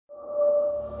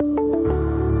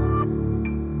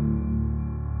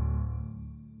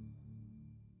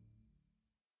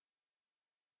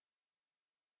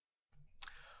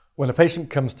When a patient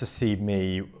comes to see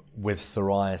me with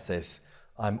psoriasis,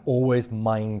 I'm always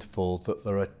mindful that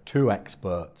there are two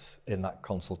experts in that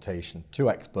consultation, two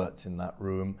experts in that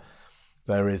room.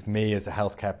 There is me as a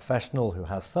healthcare professional who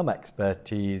has some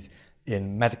expertise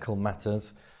in medical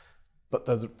matters, but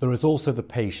there is also the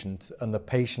patient, and the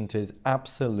patient is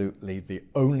absolutely the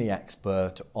only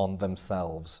expert on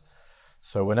themselves.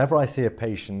 So whenever I see a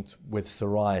patient with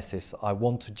psoriasis, I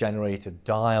want to generate a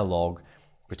dialogue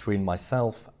between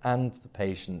myself and the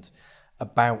patient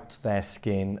about their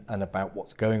skin and about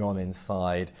what's going on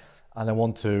inside, and I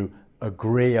want to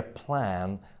agree a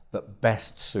plan that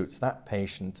best suits that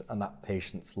patient and that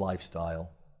patient's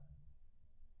lifestyle.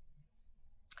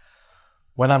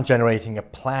 When I'm generating a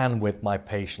plan with my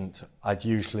patient, I'd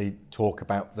usually talk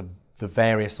about the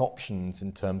various options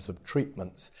in terms of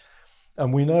treatments.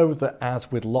 And we know that,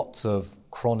 as with lots of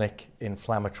chronic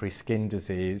inflammatory skin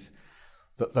disease,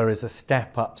 that there is a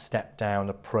step-up, step-down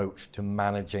approach to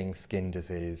managing skin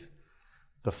disease.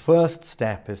 The first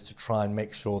step is to try and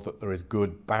make sure that there is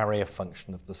good barrier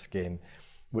function of the skin,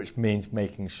 which means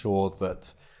making sure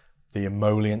that the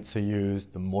emollients are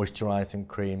used, the moisturizing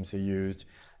creams are used,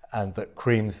 and that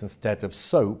creams instead of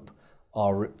soap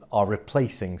are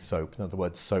replacing soap, in other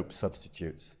words, soap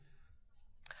substitutes.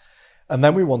 And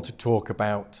then we want to talk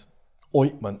about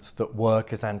ointments that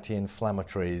work as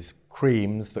anti-inflammatories,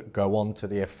 creams that go on to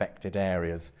the affected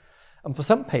areas. And for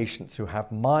some patients who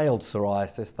have mild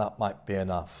psoriasis, that might be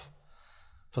enough.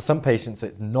 For some patients,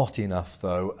 it's not enough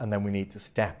though, and then we need to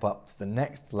step up to the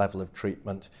next level of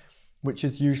treatment, which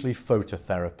is usually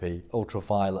phototherapy,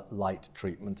 ultraviolet light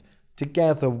treatment,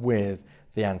 together with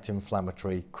the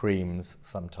anti-inflammatory creams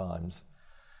sometimes.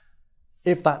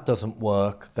 If that doesn't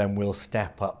work, then we'll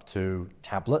step up to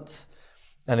tablets.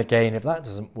 And again, if that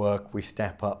doesn't work, we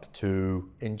step up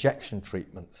to injection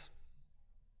treatments.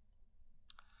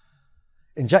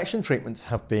 Injection treatments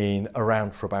have been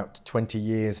around for about 20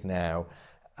 years now,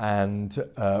 and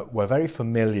we're very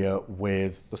familiar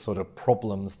with the sort of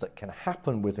problems that can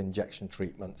happen with injection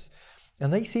treatments.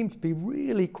 And they seem to be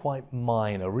really quite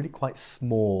minor, really quite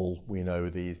small, we know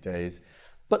these days.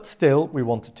 But still, we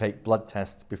want to take blood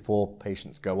tests before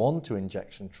patients go on to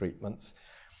injection treatments.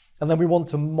 And then we want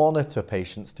to monitor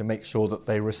patients to make sure that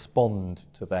they respond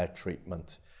to their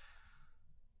treatment.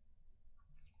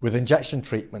 With injection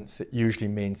treatments, it usually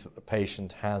means that the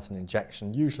patient has an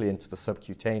injection, usually into the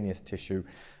subcutaneous tissue,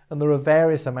 and there are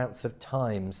various amounts of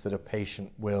times that a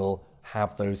patient will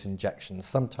have those injections.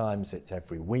 Sometimes it's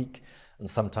every week, and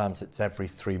sometimes it's every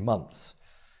 3 months.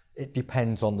 It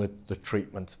depends on the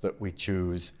treatment that we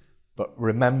choose, but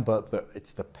remember that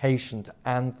it's the patient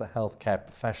and the healthcare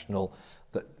professional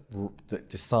that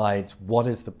decides what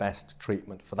is the best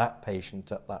treatment for that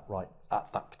patient at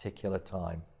that particular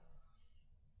time.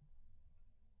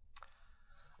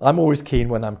 I'm always keen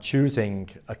when I'm choosing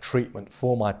a treatment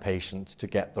for my patient to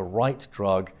get the right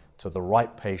drug to the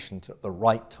right patient at the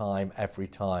right time every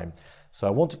time. So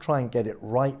I want to try and get it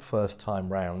right first time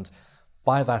round.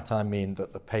 By that I mean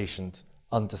that the patient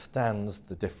understands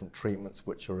the different treatments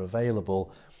which are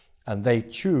available, and they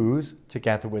choose,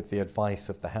 together with the advice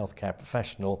of the healthcare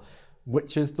professional,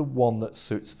 which is the one that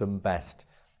suits them best,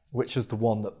 which is the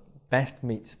one that best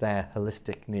meets their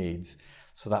holistic needs.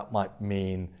 So that might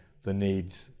mean the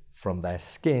needs from their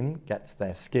skin, gets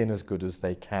their skin as good as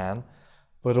they can,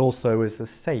 but also is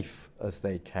as safe as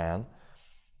they can,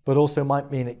 but also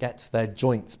might mean it gets their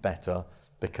joints better,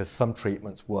 because some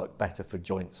treatments work better for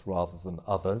joints rather than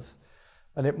others.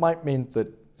 And it might mean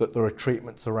that there are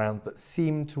treatments around that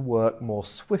seem to work more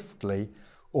swiftly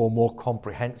or more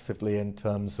comprehensively in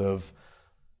terms of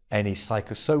any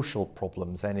psychosocial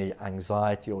problems, any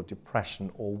anxiety or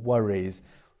depression or worries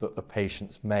that the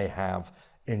patients may have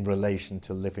in relation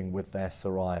to living with their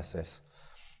psoriasis.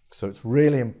 So it's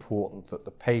really important that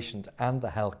the patient and the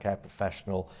healthcare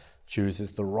professional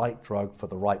chooses the right drug for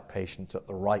the right patient at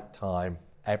the right time,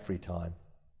 every time.